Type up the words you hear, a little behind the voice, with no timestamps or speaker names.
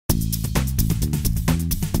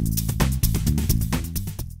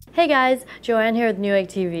Hey guys, Joanne here with Newegg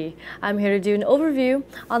TV. I'm here to do an overview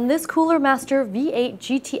on this Cooler Master V8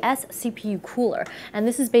 GTS CPU cooler. And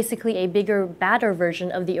this is basically a bigger, badder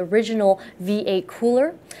version of the original V8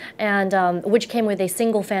 cooler, and which came with a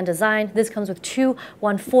single fan design. This comes with two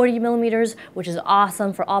 140mm, which is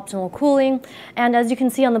awesome for optimal cooling. And as you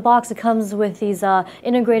can see on the box, it comes with these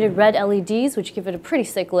integrated red LEDs, which give it a pretty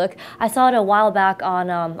sick look. I saw it a while back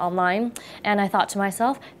on online, and I thought to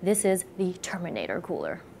myself, this is the Terminator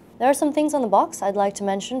cooler. There are some things on the box I'd like to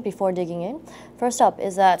mention before digging in. First up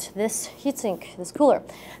is that this heatsink, this cooler,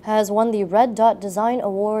 has won the Red Dot Design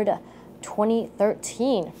Award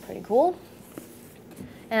 2013. Pretty cool.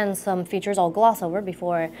 And some features I'll gloss over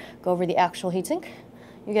before I go over the actual heatsink.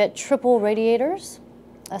 You get triple radiators,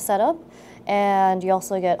 a setup, and you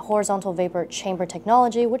also get horizontal vapor chamber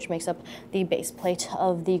technology, which makes up the base plate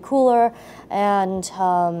of the cooler. And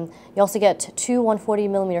you also get two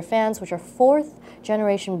 140mm fans, which are fourth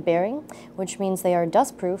generation bearing, which means they are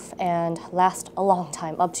dust proof and last a long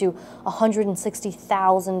time, up to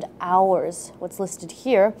 160,000 hours, what's listed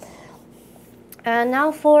here. And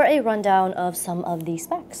now for a rundown of some of the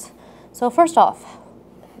specs. So first off,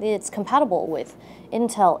 it's compatible with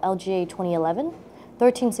Intel LGA 2011,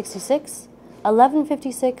 1366,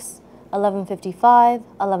 1156, 1155,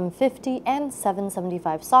 1150, and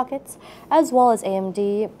 775 sockets, as well as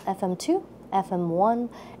AMD FM2, FM1,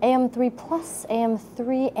 AM3 Plus,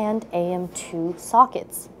 AM3, and AM2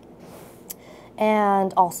 sockets.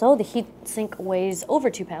 And also, the heatsink weighs over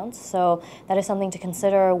 2 pounds, so that is something to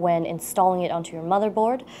consider when installing it onto your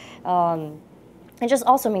motherboard. It just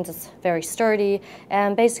also means it's very sturdy,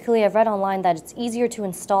 and basically I've read online that it's easier to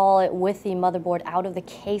install it with the motherboard out of the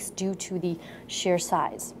case due to the sheer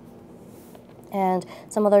size. And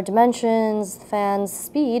some other dimensions, fans,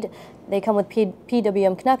 speed, they come with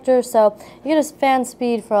PWM connectors, so you get a fan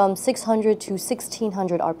speed from 600 to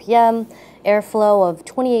 1600 RPM, airflow of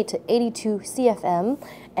 28 to 82 CFM,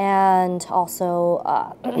 and also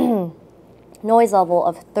noise level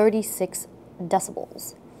of 36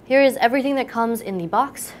 decibels. Here is everything that comes in the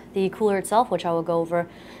box, the cooler itself, which I will go over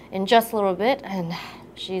in just a little bit, and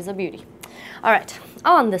she's a beauty. All right,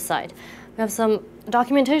 on this side, we have some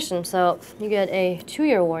documentation. So you get a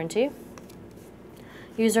 2-year warranty,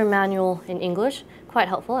 user manual in English, quite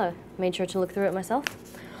helpful. I made sure to look through it myself.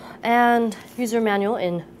 And user manual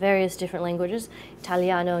in various different languages,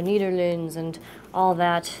 Italiano, Netherlands, and all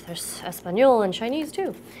that. There's Espanol and Chinese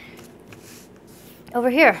too. Over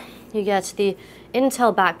here, you get the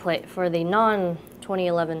Intel backplate for the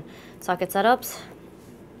non-2011 socket setups,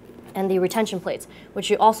 and the retention plates, which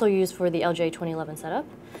you also use for the LGA 2011 setup.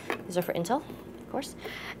 These are for Intel, of course.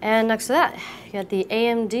 And next to that, you got the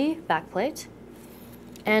AMD backplate,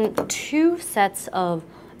 and 2 sets of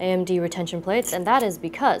AMD retention plates, and that is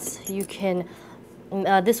because you can,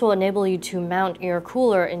 this will enable you to mount your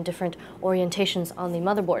cooler in different orientations on the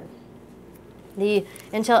motherboard. The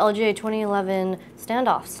Intel LGA 2011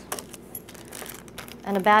 standoffs,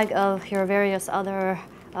 and a bag of your various other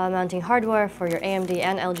mounting hardware for your AMD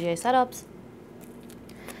and LGA setups,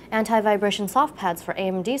 anti-vibration soft pads for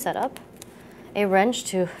AMD setup, a wrench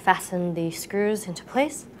to fasten the screws into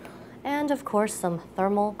place, and of course some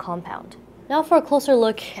thermal compound. Now for a closer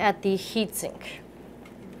look at the heatsink.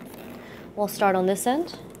 We'll start on this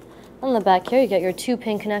end. On the back here you get your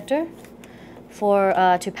 2-pin connector for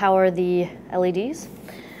to power the LEDs,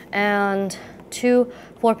 and 2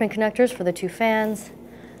 4-pin connectors for the 2 fans.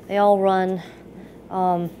 They all run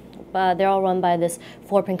they're all run by this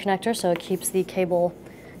 4-pin connector, so it keeps the cable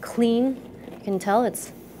clean. You can tell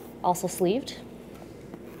it's also sleeved.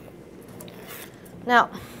 Now,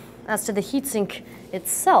 as to the heatsink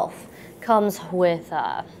itself, comes with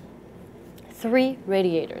 3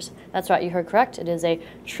 radiators. That's right, you heard correct. It is a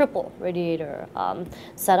triple radiator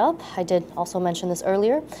setup. I did also mention this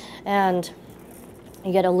earlier. And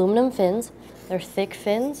you get aluminum fins. They're thick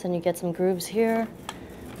fins, and you get some grooves here,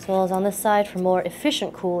 as well as on this side for more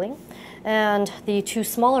efficient cooling. And the 2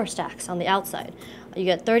 smaller stacks on the outside. You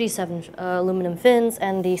get 37 aluminum fins,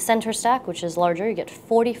 and the center stack, which is larger, you get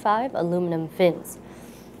 45 aluminum fins.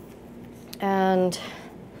 And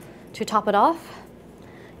to top it off,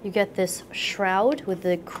 you get this shroud with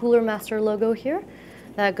the Cooler Master logo here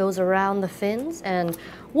that goes around the fins. And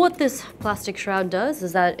what this plastic shroud does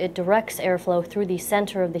is that it directs airflow through the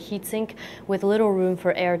center of the heatsink with little room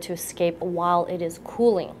for air to escape while it is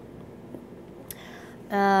cooling.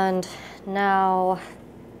 And now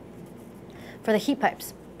for the heat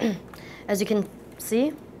pipes. As you can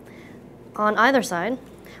see, on either side,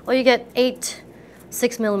 well, you get 8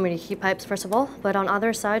 6mm heat pipes first of all, but on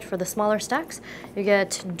either side for the smaller stacks, you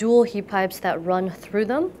get dual heat pipes that run through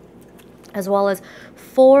them. as well as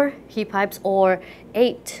 4 heat pipes, or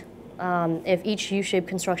 8 if each U-shaped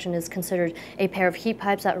construction is considered a pair of heat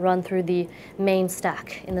pipes that run through the main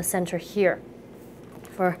stack in the center here.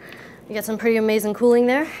 You get some pretty amazing cooling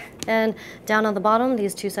there. And down on the bottom,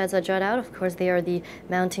 these 2 sides that jut out, of course, they are the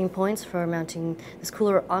mounting points for mounting this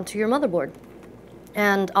cooler onto your motherboard.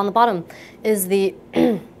 And on the bottom is the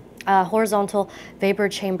horizontal vapor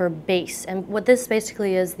chamber base. And what this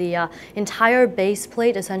basically is, the entire base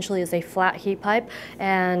plate essentially is a flat heat pipe,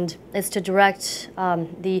 and it's to direct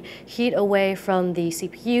the heat away from the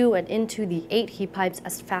CPU and into the 8 heat pipes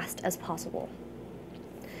as fast as possible.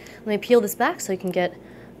 Let me peel this back so you can get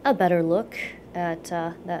a better look at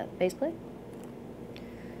that base plate.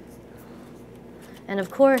 And of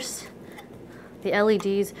course, the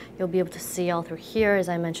LEDs you'll be able to see all through here, as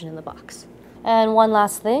I mentioned in the box. And one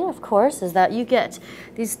last thing, of course, is that you get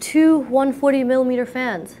these 2 140mm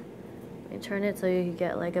fans. Let me turn it so you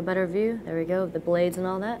get like a better view. There we go, the blades and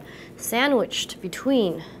all that. Sandwiched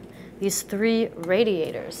between these 3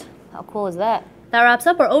 radiators. How cool is that? That wraps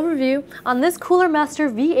up our overview on this Cooler Master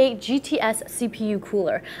V8 GTS CPU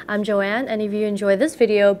cooler. I'm Joanne, and if you enjoyed this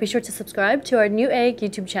video, be sure to subscribe to our Newegg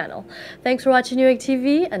YouTube channel. Thanks for watching Newegg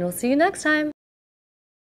TV, and we'll see you next time.